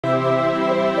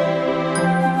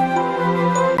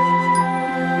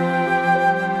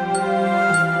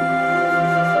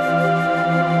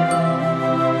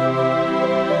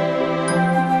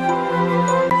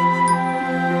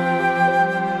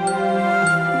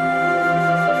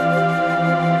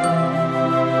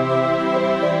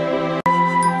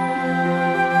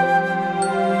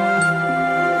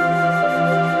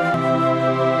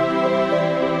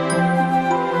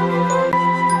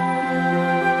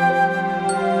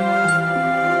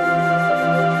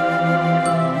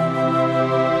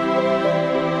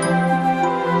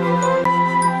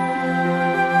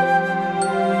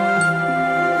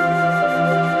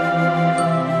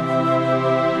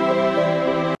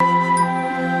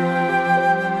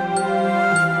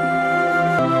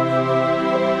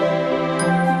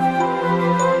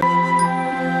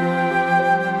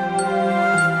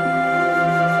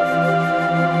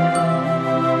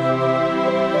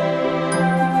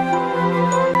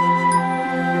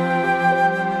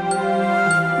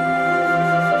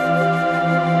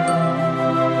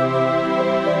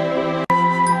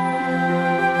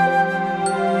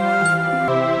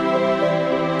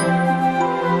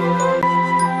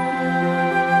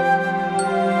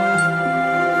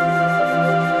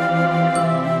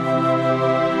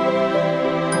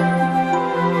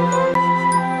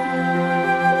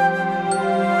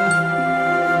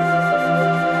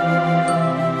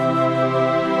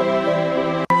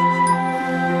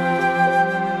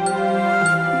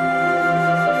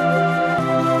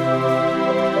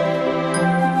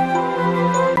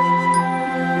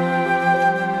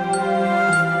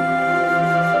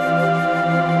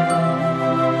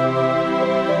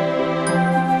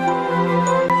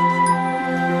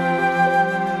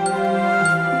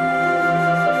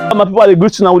My people are the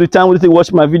greetings now with the time when they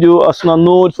watch my video. As soon as I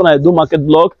know, when I do market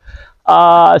blog,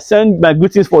 send my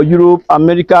greetings for Europe,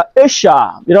 America,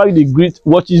 Asia. You know, they greet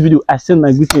watch this video. I send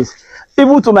my greetings.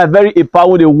 Even to my very EPA,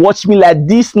 when they watch me like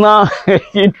this now,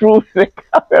 through the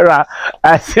camera,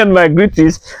 I send my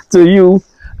greetings to you.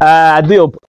 I do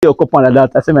your couple like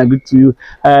that. I send my greetings to you.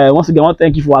 Once again, I want to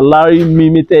thank you for allowing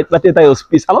me to enter your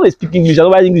space. I don't speak English. I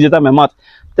don't write English at my mouth.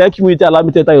 Thank you to allow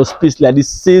me to enter your space like this.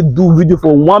 Say do video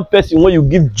for one person when you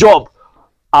give job,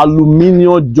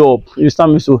 aluminium job. You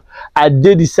understand me? So I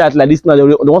did the site like this now. They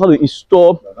want to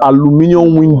install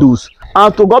aluminium windows.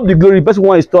 And to God be glory, the person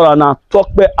want to install now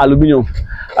TOPE aluminium.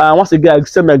 Once again, I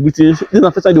send my greetings. This is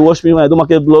the first time you watch me when I do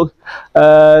market blog.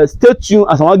 Stay tuned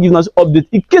as I want to give us update.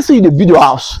 In case you the video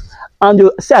house and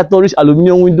you say I don't reach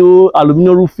aluminium window,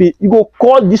 aluminium roofing, you go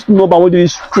call this number when you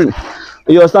screen.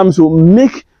 You understand me? So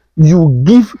make you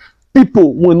give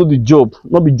people who know the job,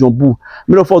 not be jumbo.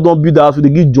 Many of us don't build the house, they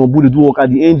give jumbo, they do work at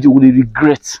the end, they will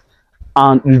regret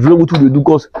and regret what they do.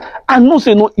 Because I know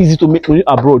say not easy to make money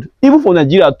abroad. Even for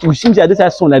Nigeria too, since I this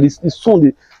sun like this, the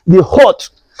sun they hot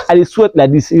and they sweat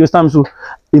like this. You understand? So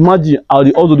imagine how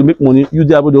they also to make money, you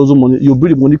there about the also money, you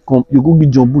bring the money come, you go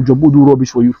get jumbo do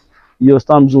rubbish for you. You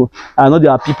understand? So I know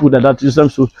there are people that you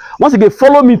understand. So once again,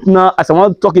 follow me now as I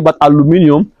want to talk about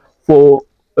aluminium for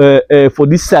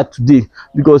this site today,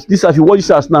 because this, if you watch this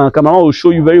house now, camera will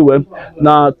show you very well.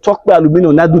 Now TOPE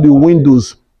aluminium now do the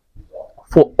windows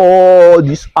for all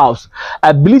this house.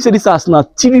 I believe that this house now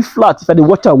 3 flat. If I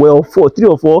watch it well, 3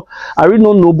 or 4, I really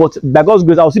don't know, but by God's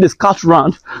grace, I'll see the scout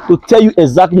round to tell you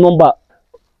exact number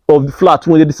of the flat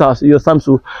when this house. You understand?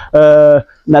 So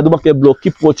now do market blog,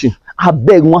 keep watching. I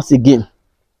beg once again,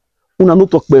 una no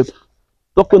TOPE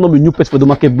no be new person for the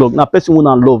market blog. Now person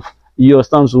wanna love. You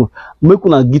understand? So make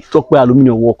una get TOPE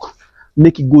aluminium work,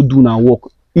 make it go do now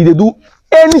work. If they do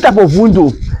any type of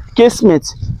window, casement,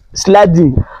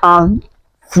 sliding, and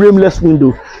frameless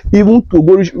window, even to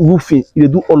go roofing, they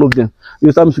do all of them. You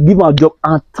understand? So give them a job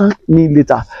and thank me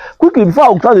later. Quickly before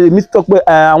I start the meet TOPE,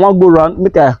 I want to go around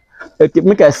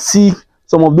make I see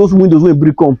some of those windows when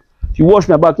break come. If you watch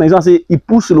my back now, you say he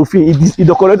puts cellophane, he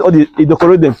decorate all he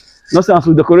decorate them. Not saying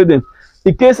to decorate them.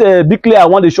 In case big clear I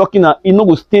want the shocking, he no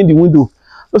go stain the window.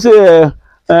 So say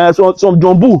some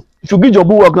jumbo. If you give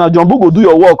jumbo work now, jumbo go do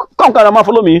your work. Come cameraman,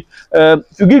 follow me.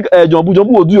 If you give jumbo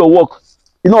go do your work.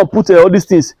 You know, put all these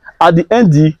things at the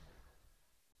end.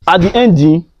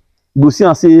 You go see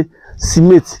and say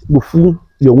cement go full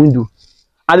your window.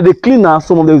 And they clean now.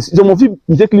 Some of you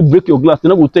mistakenly break your glass. They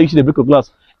not go tell you they break your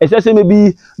glass. Except say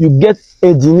maybe you get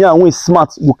engineer who is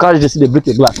smart go catch this, they break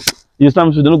your glass. You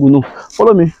understand? So they don't go know.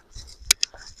 Follow me.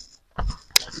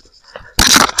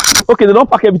 Okay, they don't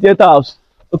pack everything at the house.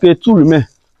 Okay, 2 remain.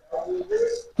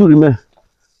 2 remain.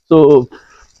 So,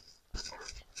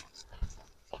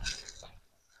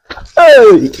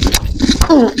 hey,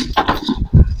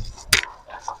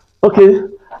 okay.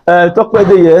 Talk about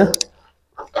the year.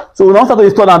 So we now start to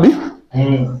install Nabi.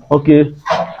 Okay.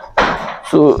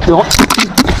 So they want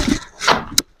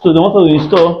to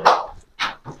install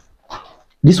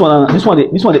this one.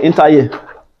 The entire.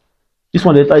 This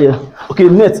one the entire. Okay,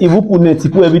 net. If you put net, you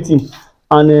put everything,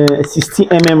 and 16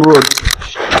 mm rod.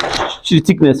 See the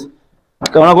thickness.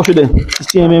 Can I go show them?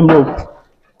 16 mm rod,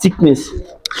 thickness,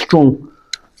 strong.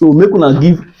 So make una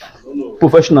give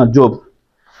professional job.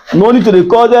 No need to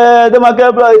record the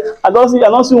market price. I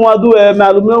don't see one do my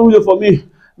aluminum window for me,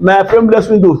 my frameless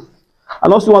window. I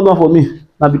don't see one do for me.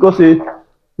 Now because you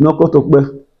no cut up.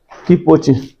 Keep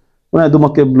watching when I do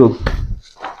market blog.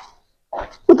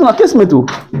 Put on a casement too.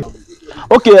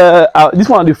 Okay, this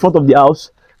one at the front of the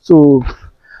house. So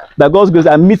by God's grace,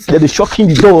 I meet that they shocking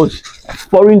the doors,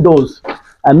 foreign doors.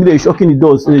 I meet they shocking the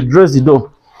doors, and they dress the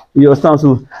door. You understand?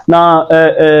 So now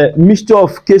mixture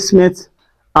of casement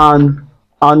and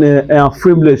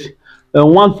frameless.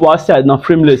 One for outside, now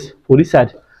frameless for this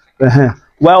side.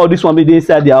 While all this one be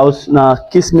inside the house, now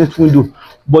casement window.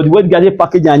 But the way the guy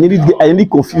package, I nearly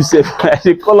confused.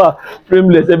 I color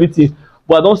frameless everything.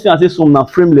 But I don't see I say some now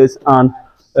frameless and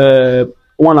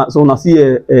so I see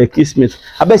a casement.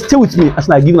 I bet stay with me as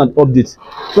I give an update.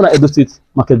 So I Edo State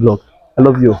market blog. I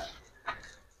love you.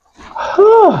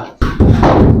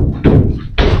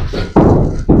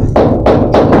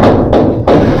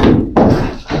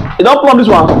 You don't plumb this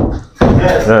one?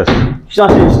 Yes. She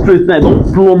say straight now.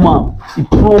 Don't plumb man. You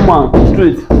plumb man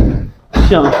straight.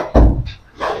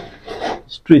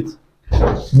 Straight.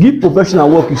 Give professional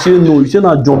work. You say no. You say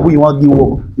not jumbo. You want to give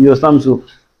work. You understand? So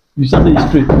you say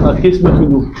straight. Na casement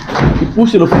window. You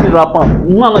push the fitting wrapper.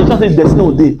 No, you say destiny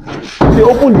all day. You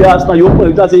open the house now. You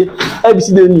open it. You say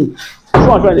everything they need.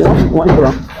 So I try. One for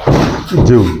them.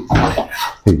 Do.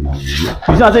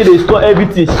 You see, I say they store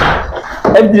everything.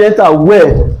 Everything enter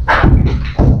well.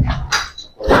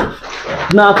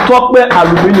 Now TOPE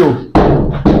aluminium.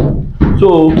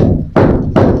 So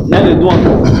now they do one.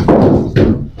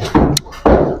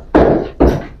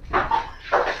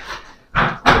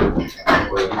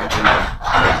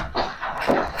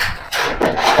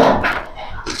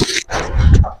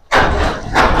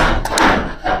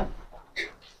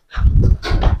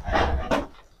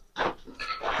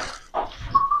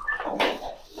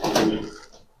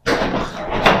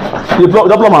 The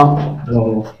plumber?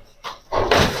 No.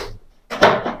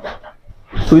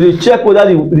 So they check whether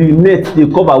the net they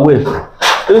cover well.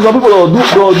 There's some people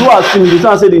they'll do as soon as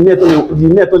they say the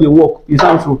net on the work. You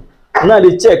sound so. Now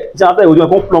they check. After they do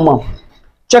a plumber.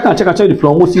 Check the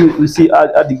plumb. We'll see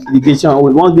at the gauge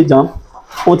or one gauge jam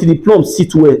until the plumb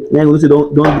sit well. Then we say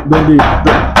don't do it.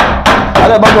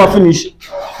 After about to finish,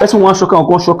 let's one shocker and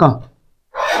one shocker.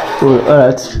 So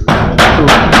alright. So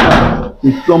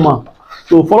the plumber.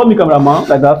 So follow me, cameraman,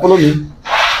 like that. Follow me.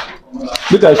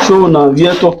 Look at show now.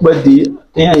 Here talk about the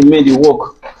he made the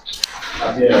work.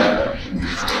 Yeah.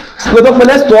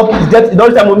 Let's talk. It's the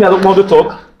only time I don't want to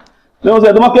talk. Then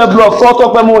I don't care blog. Talk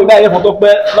about more. I have to talk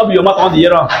about. Not be your matter on the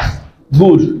year.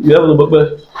 Good. You have to talk about.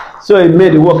 So he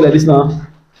made the work like this now.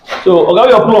 So okay,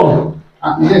 your plumb.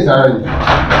 Yes, already.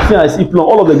 See, I see plumb.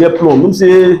 All of them get plumb. Don't say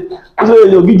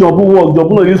you give job work.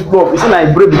 Job no use plumb. It's not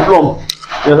like break the plumb.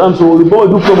 Yes, I'm so the boy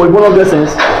do plumb, but it won't get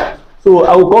sense. So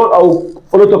I will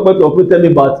follow talk about to operate. Tell me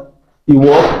about the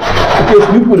work. Because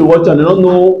people they watch and they don't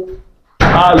know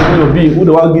how you going to be, who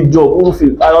they want to get job, who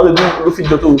feel. I don't know who feel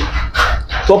job too.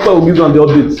 TOPE will give them the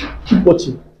updates. Keep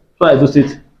watching. So I just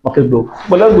it market blog.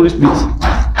 But let's go this bit.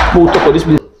 We'll talk about this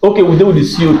bit. Okay, we deal with the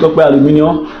CEO TOPE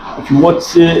aluminium. If you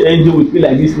watch anything with me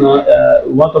like this now,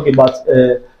 we want to talk about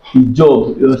the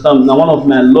job. You understand? Now one of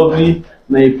my lovely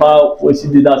Naipa was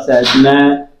did that side.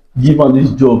 Now give on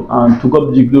this job and to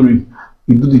God be the glory.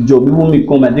 He do the job. Even me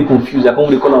come, I get confused. I come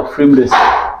they call it frameless.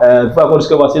 Before I go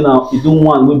discover say now, you don't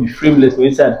want to be frameless for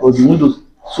inside because the windows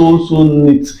so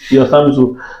neat. You understand?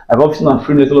 So I got seen a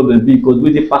frameless all of them big because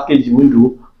when they package the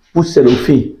window, put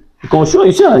cellophane. You can show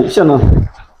you see now.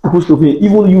 Put cellophane.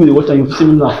 Even you the watcher, you see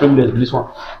me now frameless this one.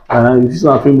 And if it's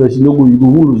not frameless, you know go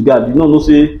lose guard. You don't know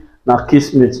say now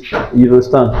casement. You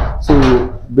understand? So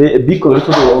a big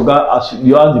connection to Oga as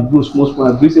you have the blue small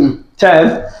and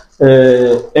time.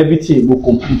 Everything will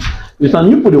complete. If a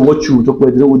new people they watch you talk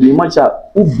about the imagine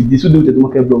who be this, who do the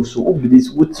market blog, so who be this,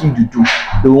 what you do,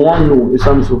 they want to know.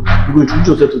 So you go introduce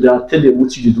yourself to them, tell them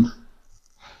what you do.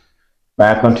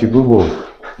 My country people,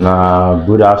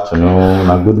 good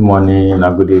afternoon, good morning,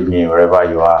 good evening, wherever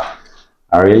you are.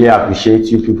 I really appreciate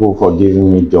you people for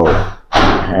giving me job.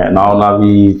 Now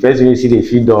we first see the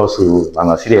feed also,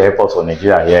 and I see the airports of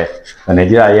Nigeria here. And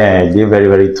Nigeria here, they're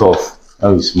very tough,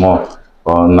 very small.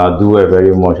 Now do it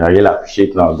very much. I really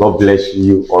appreciate now. God bless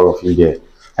you, all of you there.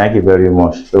 Thank you very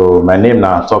much. So my name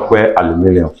now TOPE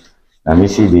aluminium. Let me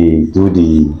see they do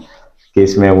the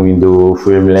casement window,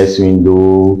 frameless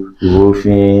window,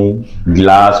 roofing,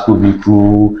 glass,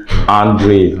 cubicle,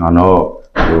 handrail, and all.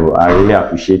 So I really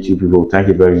appreciate you people. Thank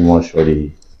you very much for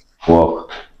the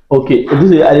work. Okay,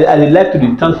 I like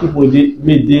to thank people they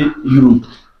made Europe.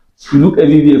 You look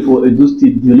everywhere for Edo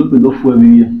State, they look enough for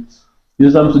everywhere. You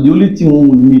understand? So the only thing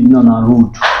we need now na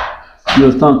road. You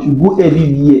understand? You go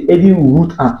everywhere, every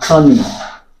route and turning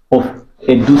of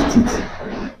Edo State.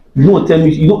 You don't tell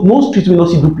me, no street will not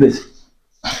see duplex.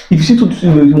 If you see two streets,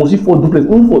 you must see 4 duplex.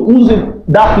 Even say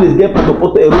that place get part of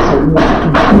water erosion, you must see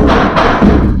 2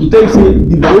 duplex. To tell you say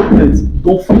development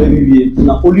don't fall everywhere.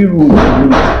 Na only road.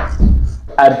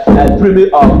 I pray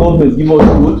make our government give us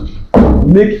road.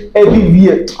 Make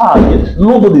everywhere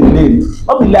load of the lane.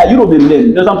 Not be like you know the lane.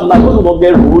 You know something like also don't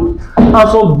get road and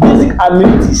some basic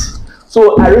amenities.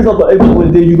 So I raise up for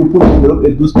everyone day you to put develop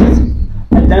Edo State.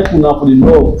 I thank you now for the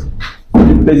love, for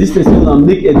the persistence and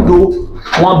make Edo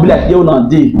one be like here on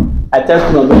day. I thank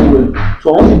you now very well.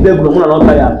 So I want to beg you not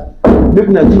tired. Make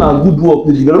una do na good work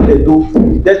to develop Edo.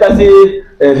 That's why say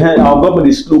our government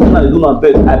is slow. Una dey do na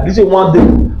best. I believe say one day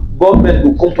government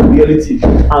will come to reality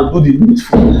and do the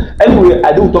needful. Anyway,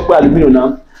 I don't talk about aluminium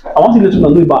now. I want to let you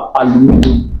know about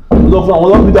aluminium. Because when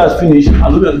one video is finished,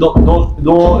 aluminium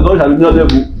don't aluminium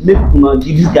level. Make una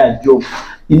give this guy a job.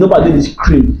 You know about this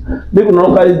cream. Make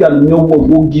una carry this guy aluminium work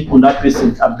go give on that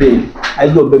person. I beg. I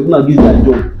do beg una give this guy a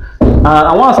job. And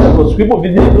I want to start because people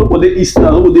video nobody east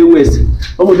now, nobody west,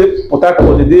 nobody Port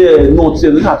Harcourt, they north.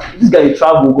 This guy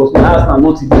travel because my house now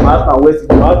north, my house now west,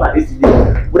 my house now east.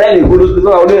 But I go those places, I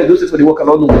only do this for the work, I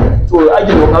don't know. So I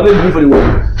just work, I only do for the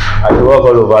work. I work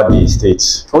all over the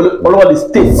states. All over the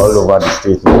states. All over the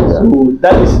states. So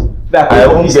that is. I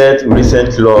won't get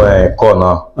recent law call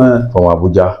now from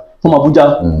Abuja. From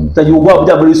Abuja. So you will go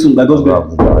Abuja very soon by God's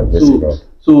grace.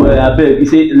 So I beg, he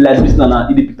say like this now,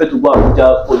 he prepare to go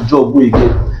Abuja for job go again.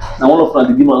 Now one of them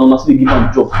they give him, honestly give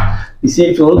him job. He say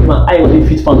if you want to I only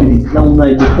fit family, now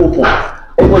they go for.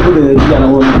 Everybody go there and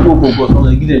I want to go for because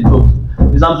I give them job.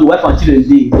 Example, wife and children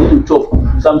dey they to chop.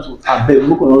 Example, I beg,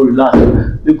 make una relax.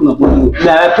 Make una put.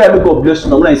 Now I pray make God bless you.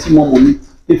 Now when I see more money.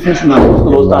 If you should not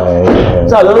start.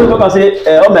 So I don't know if I can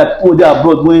say all my people there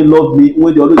abroad when they love me,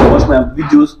 when they always watch my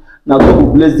videos, now God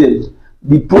will bless them.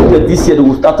 The project this year they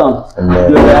will start on.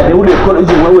 They will encourage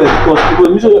you when we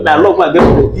because my love my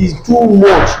girlfriend is too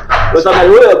much. But I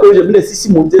will encourage them when they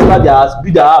see money start their house,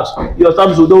 build their house. You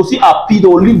understand? So they will see happy, they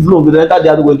will live long, they enter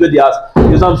there, they will enjoy their house. You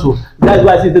understand? So that's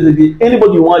why I say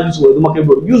anybody you want to use for the market,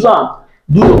 bro, use them,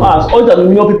 do your house. All the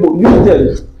million people use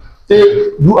them.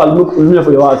 Say do aluminum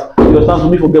for your house. You understand? So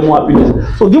me for get more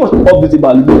happiness. So give us an update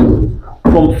about aluminum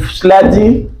from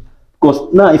sliding,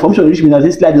 because now information reach me now.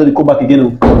 Say sliding don't come back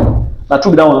again. Now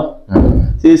true that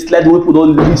one. Say sliding when people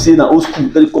don't live say na old school,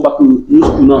 then come back to new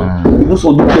school now. Even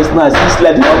some do place now, see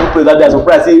sliding now play that day.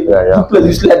 Surprise say do place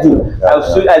you sliding.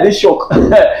 I dey shock.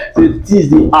 Say things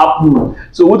dey happen.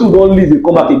 So what we don't leave they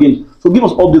come back again. So give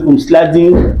us update from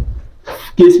sliding,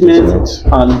 casement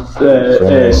and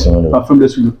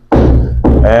frameless window.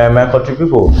 My country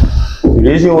people, the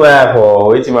reason why for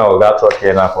waiting my oga talk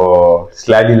here now for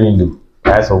sliding window,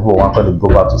 I some people want to go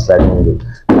back to sliding window,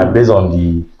 and based on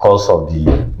the cost of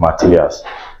the materials,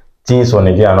 things for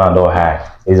Nigeria now don't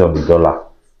high based on the dollar.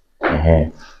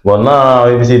 But now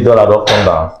if you see dollar don't come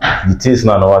down, the things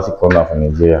now know come down for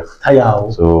Nigeria.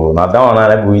 So now that one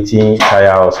I'm waiting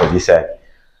tire also this side.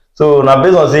 So now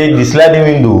based on say the sliding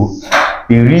window,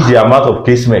 it reach the amount of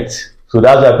casement. So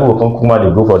that's why people come out,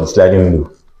 they go for the sliding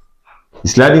window. The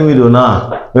sliding window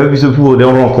now, maybe some people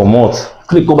don't want to come out.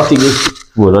 Click come back again.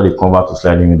 People don't come back to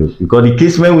sliding window. Because the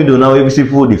casement window now, maybe some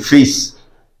people they face.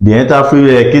 They enter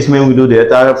casement window, they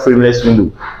enter frameless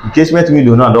window. The casement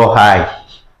window now don't high.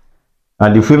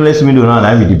 And the frameless window now,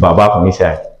 I be the baba from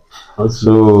inside.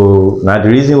 So now the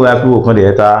reason why people come they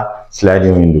enter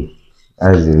sliding window.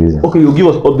 That is the reason. Okay, you give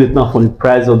us update now for the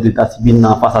price of the that's been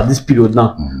now fast at this period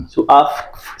now. So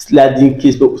sliding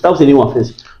case, but start with anyone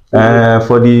first.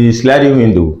 For the sliding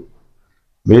window,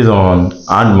 based on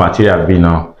hand material be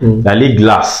now, that lay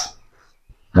glass,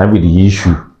 that be the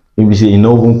issue. If you say it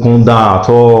no even come down at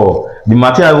all, the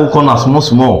material will come down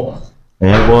small,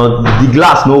 but the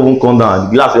glass no even come down.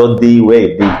 The glass all day where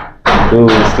it dey. So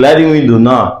sliding window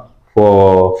now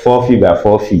for 4 feet by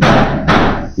 4 feet,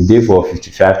 it dey for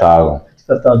 55,000.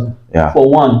 5,000. Yeah. For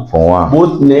one. For one.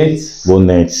 Both nets. Both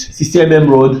nets. 60 mm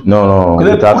rod. No.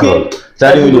 Without rod.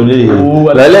 Sliding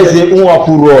window. Like, let's say one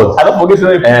pull rod. I don't forget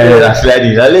to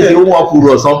sliding. Let's say one pull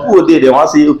rod. Some people they want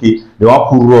to say okay, they want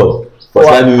pull rod for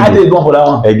sliding window. I did one for that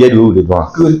one. I get the one.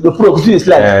 The pull rod, you see the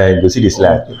slide. You see the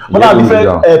slide. But now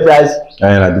different price.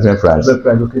 Different price. Different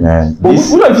price. Okay. But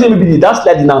we don't say maybe that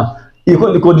sliding now. You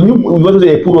continue. We want to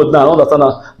say pull rod now. Understand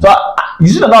now. So you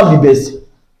see that now the best.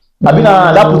 I mean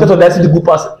that protector that's the good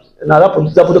pass. Now that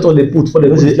protector they put for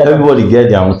the everybody get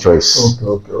their own choice.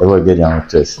 Okay. Everybody get their own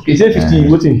choice. Okay, say 50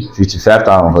 what thing?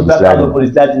 55,000 for the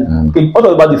sliding. Okay, what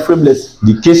about the frameless?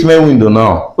 The casement window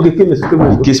now. Okay, frameless.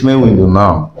 The casement window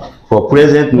now. For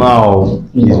present now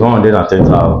is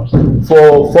 110,000.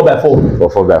 For 4x4. For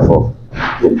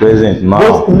 4x4. For present now.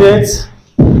 Both nets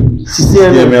 60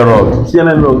 mm rod. 60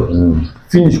 mm rod.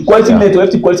 Finish. Quality net or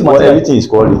everything quality material? Everything is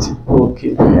quality.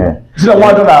 Okay. Yeah. Is it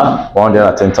 110,000?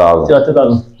 110,000.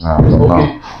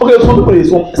 10,000. Okay, some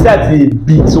people say at the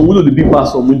big, some window the big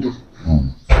pass some window.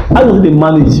 How do they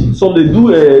manage? Some they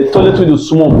do toilet window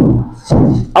small.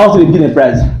 How do they give a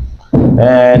price?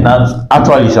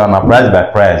 Actually, it's on a price by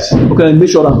price. Okay,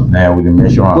 measure them. With the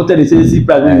measure. Go tell they say see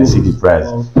price. See the price.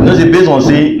 You know, based on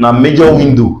say na major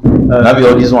window. Now be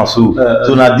all this one so.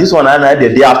 So now this one and the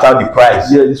day after the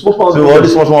price. Yeah, this one. So all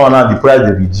this one now the price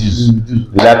they reduce.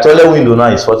 The toilet window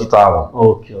now is 40,000.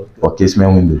 Okay. For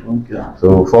casement window. Okay.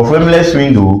 So for frameless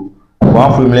window,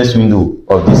 one frameless window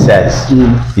of this size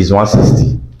is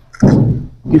 160.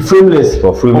 The frameless.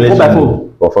 For frameless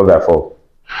window. For 4x4.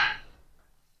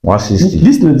 160.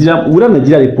 This Nigeria, whether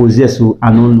Nigeria they possess so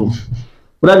I don't know.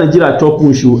 Whether Nigeria top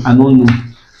push you, I don't know.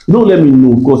 You don't let me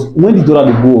know because when the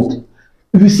dollar they go up,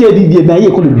 if you see every year, now you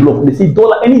call the block. They say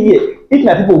dollar any year. If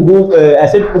my people go, I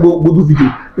said people go do video.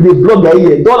 They block their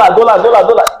year. Dollar.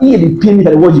 Here they pay me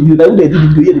that they watch the video. That they do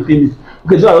video. Here they pay me.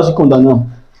 Okay, dollar also come down now.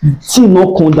 The thing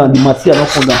not come down, the material not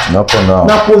come down. Not come down.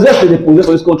 Now possess they possess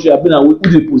for this country. I've been who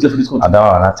they possess for this country. And that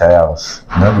one not tire house.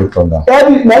 Not be come down.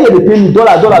 Every now they pay me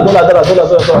dollar. But all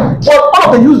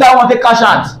of them use that one to cash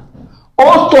out.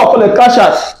 All stock for the cash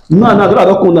out. No, dollar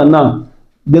don't come down now.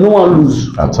 They don't want to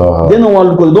lose. At all. They don't want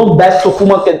to because they don't buy stuff for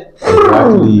market.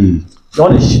 Exactly. They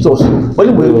want to shit us. But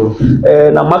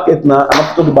anyway, na market now. I'm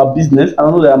not talking about business. I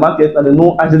don't know their market and they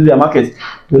know actually their market.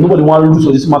 But nobody want to lose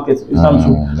on this market.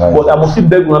 Right. But I must still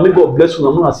beg when I make God bless you.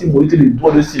 I'm not see money till they do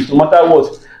all these things. No matter what,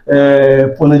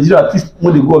 for Nigeria, at least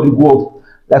when they go up.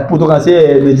 Like people can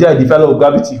say Nigeria is the fellow of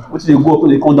gravity. Which they go up,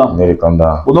 they come down. They come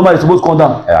down. But nobody is supposed to come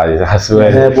down. Yeah, that's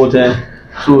right. But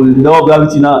so the law of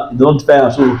gravity now, they don't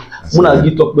fair. So when I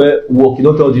get up work, you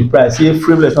don't tell the price. Say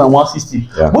Frameless now 160.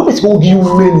 Yeah. What is going to give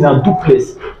you many and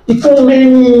duplex? It come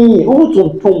many.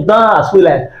 Oh, from that as well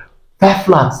like 5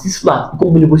 flats, 6 flats. It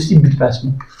come many, but still big price.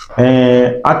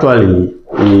 Actually,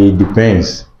 it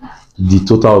depends the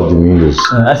total of the windows.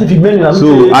 As if you many.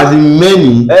 So as in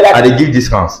many, like, they give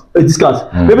discounts. Discounts.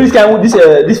 Maybe this kind, this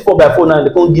 4x4 now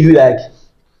they can't give you like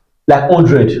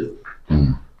 100.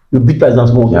 You big price than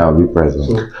small. Yeah, big price.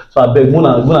 So I beg,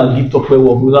 gonna give top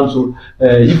work. For example, so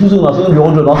if you say na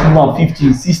 100, not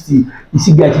 50, 60, you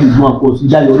see guys dey do am course. You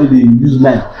guys already use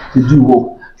line to do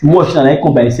work. You watch and I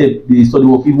come by yourself, they study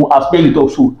work. Even after you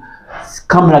talk so,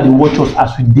 camera they watch us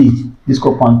as we did this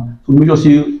compound. So make sure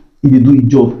say if they do a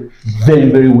job very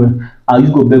very well. I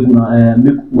use go beg una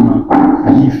make una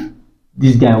give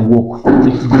this guy work.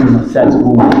 Make him go on site go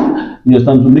work. You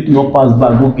understand? So make him not pass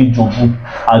back, don't get jump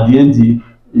at the end.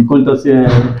 You call it say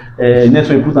net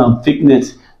where you put on fake net.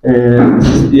 The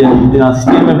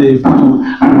system they put to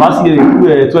last year they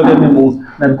put 12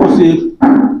 mm. Now because say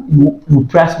you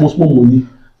price small money,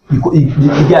 the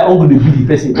guy hungry to be the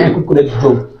person. Then you collect the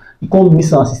job. You can't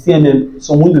miss on 60 mm.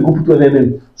 Someone they go put 12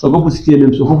 mm. So go put 60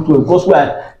 mm. So go put 12. Because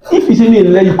why? If you say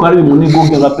let you carry the money go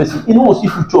get that person, you know see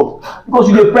food chop because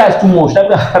you get price too much.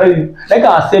 Like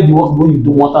I accept the work when you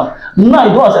don't want them. Now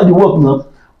you don't accept the work now.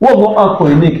 Work go out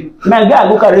for a neck. My guy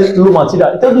go carry low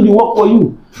material. It tell you the work for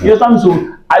you. You understand? So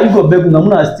I go beg una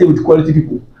muna stay with quality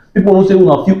people. People don't say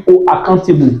una feel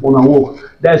accountable for una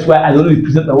work. That's why I don't really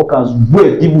present the work as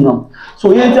well give una.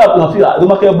 So anything happen feel the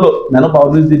market block. Na not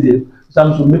always dey there.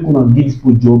 So make una give this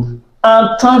for job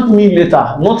and thank me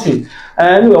later. Nothing.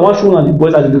 Anyway, I want to show una the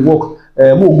boys as they work.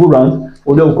 More go round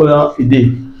or they will call a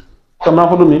day. Come now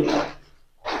follow me.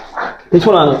 This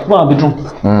one be drunk.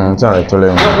 It's not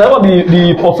totally. That will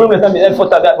be for Frameless and be for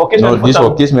tab. No, this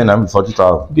for Casement and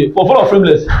 40,000. Okay, for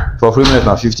Frameless. For Frameless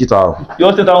now 50,000. You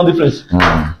want 10,000 difference.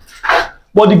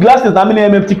 But the glasses, how many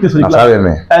mm thickness for the glass? 5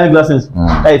 mm. And glasses.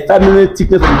 Like 5 mm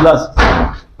thickness for the glass.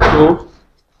 So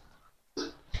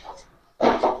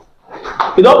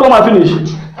you don't plumb and finish.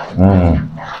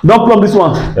 Don't plumb this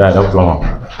one. Yeah, don't plumb.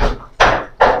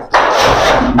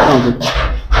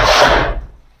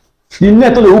 The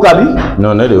net on the hook, Abi?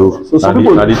 No, not the hook. So some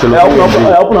people, open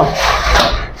up.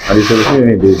 And the solution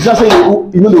is just say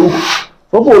you know the hook.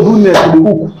 Some people do net to the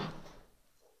hook.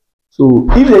 So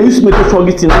if they use metal strong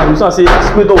thing, you start say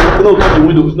metal not touch the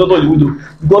window, not touch the window.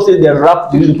 Because say they wrap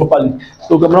the window properly.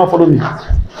 So come around, follow me.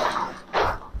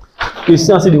 You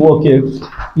see the work here.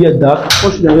 Here dark.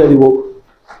 Push them where the work.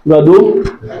 You are do.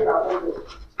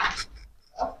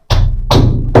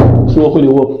 So work with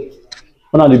the work.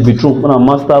 One of the bedroom, one of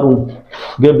master room,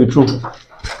 get bedroom,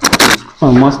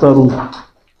 one master room.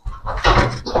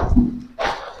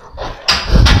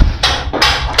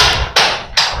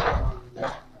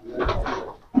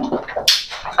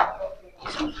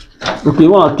 Okay,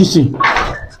 one kitchen.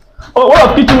 Oh, what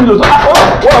of kitchen windows?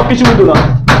 What of kitchen window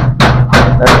now?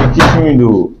 The kitchen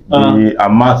window, the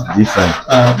amount different.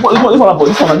 This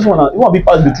one, it won't be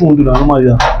past bedroom window now. Normally,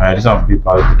 this one be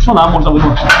past. This one, how much? This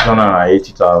one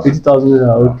 80,000. 80,000.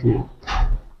 Okay.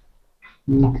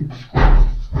 Okay.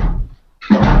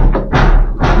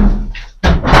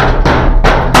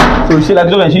 So you see,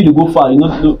 like when you go far, you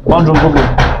know, one drum problem.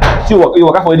 See, you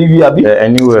work for anywhere,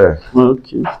 anywhere.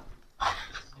 Okay.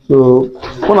 So,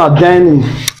 when I'm dining.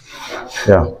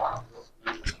 Yeah.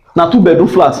 Now 2-bedroom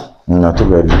flat. Not too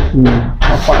bad.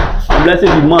 I'm letting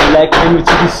the man like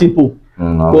everything is simple.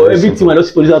 But everything I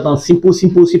just for this out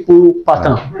simple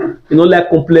pattern. You know, like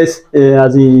complex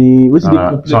as in which is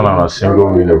complex. It's not a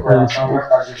single window.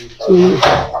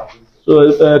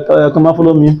 So come and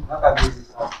follow me.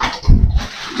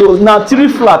 So now 3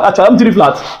 flat. Actually, I'm 3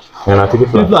 flat. Yeah, 3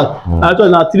 flat.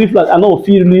 Actually, now 3 flat. I don't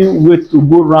feel really wait to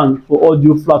go round for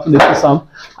audio flat in the system.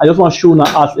 I just want to show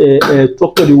now as a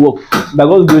talk to the work. By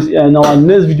God's grace, in our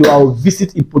next video, I will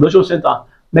visit a production center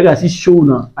Make I see show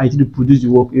now. I need to produce the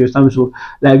work. You understand? So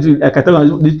like I tell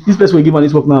you, this person will give me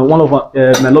this work now. One of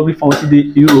my lovely fancy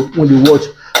day Europe when they watch.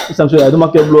 Sometimes I do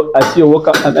market blog. I see a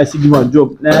worker and I see give a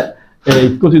job.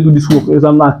 Continue to do this work.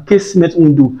 Example now casement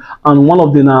window and one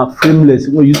of them are frameless.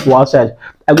 We use for outside.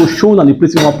 I go show now the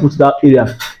place we want to put that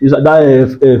area. Is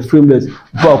that frameless.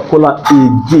 Draw color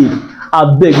again.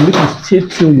 I beg make you stay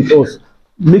tuned with us.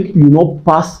 Make you not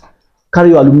pass. Carry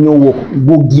your aluminium work.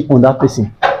 Go give on that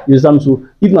person. You understand? So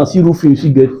if na see roofing, you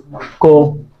see get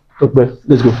call TOPE.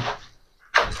 Let's go.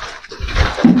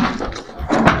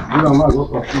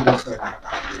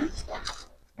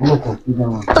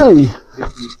 Hey.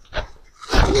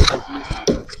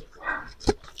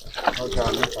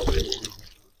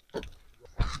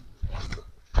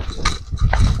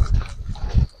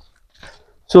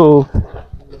 So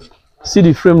see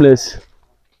the frameless.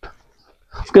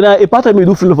 Can I a part of me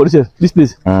do frameless for this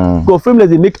place? Because frameless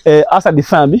they make outside the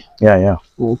fan, Yeah.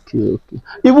 Okay.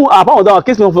 Even apart from that,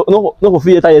 casement no for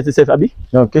free itself, abi?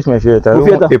 No, casement free.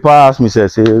 People ask me say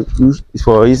it's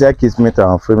for inside casement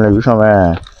and frameless. Which one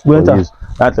I use?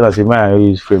 That tell us I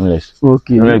use frameless.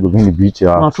 Okay. You go bring the beauty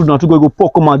out. Now to go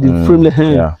pour come out the frameless.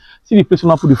 Yeah. See the place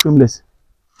when I put the frameless.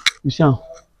 You see how?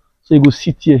 So you go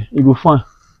sit here, you go find.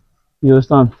 You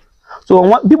understand?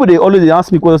 So people they always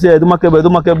ask me because I say don't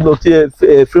market block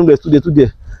frameless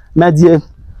today. My dear,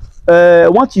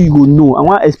 what you go know, I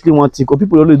want to explain one thing because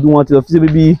people always do one thing. Say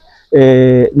maybe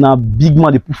na big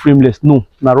man they put frameless. No,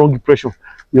 na wrong impression.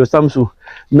 You understand? So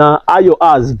now how your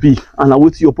ass be and I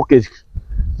wait to your pocket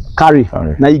carry.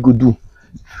 Now you go do.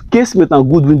 Casement na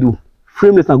good window,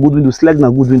 frameless na good window, slide na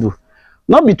good window.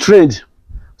 Not be trend.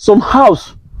 Some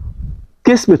house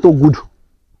casement not good.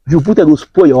 If you put it, it will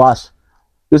spoil your house.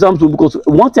 You understand? Because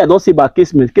one thing I don't say about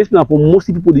casement for most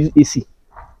people they use AC.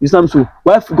 You understand? So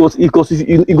why? Because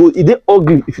it they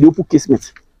ugly if you don't put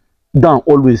casement down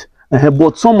always.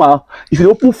 But somehow if you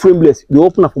don't put frameless, you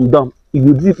open up from down.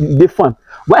 They fun.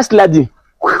 Why sliding?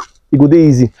 It go dey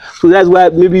easy. So that's why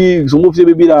maybe some people say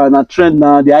maybe na trend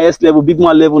na the highest level, big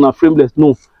man level na frameless.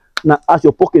 No, now as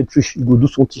your pocket rich, you go do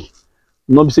something.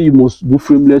 Not be say you must do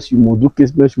frameless, you must do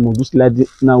casement, you must do sliding.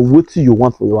 Now what you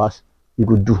want for your house, you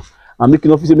go do. And make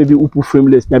enough say maybe who put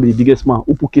frameless, maybe the biggest man,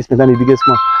 who put casement, maybe the biggest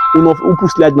man, who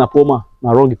put slide na poor man,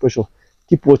 na wrong impression.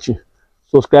 Keep watching,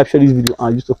 subscribe, share this video,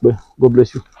 and use TOPE. God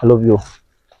bless you. I love you all.